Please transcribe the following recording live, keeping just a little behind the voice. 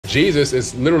Jesus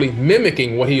is literally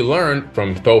mimicking what he learned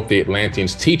from Thoth the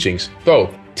Atlantean's teachings.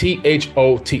 Thoth,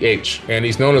 T-H-O-T-H, and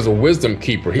he's known as a wisdom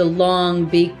keeper. The long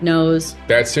beak nose.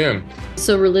 That's him.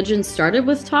 So religion started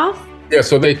with Thoth? Yeah,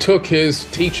 so they took his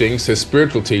teachings, his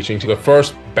spiritual teachings. The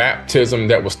first baptism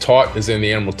that was taught is in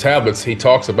the Emerald Tablets. He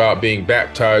talks about being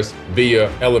baptized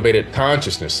via elevated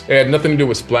consciousness. It had nothing to do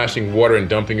with splashing water and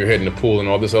dumping your head in the pool and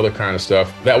all this other kind of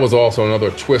stuff. That was also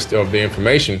another twist of the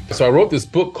information. So I wrote this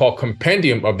book called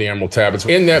Compendium of the Emerald Tablets.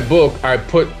 In that book, I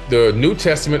put the New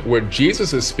Testament where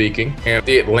Jesus is speaking and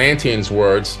the Atlanteans'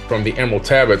 words from the Emerald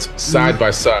Tablets side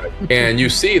by side. And you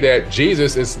see that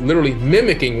Jesus is literally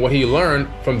mimicking what he learned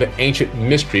from the ancient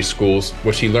mystery schools,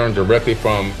 which he learned directly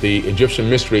from the Egyptian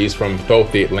mysteries from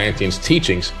Thoth the Atlantean's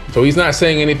teachings. So he's not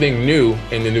saying anything new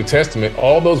in the New Testament.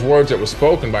 All those words that were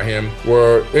spoken by him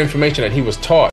were information that he was taught.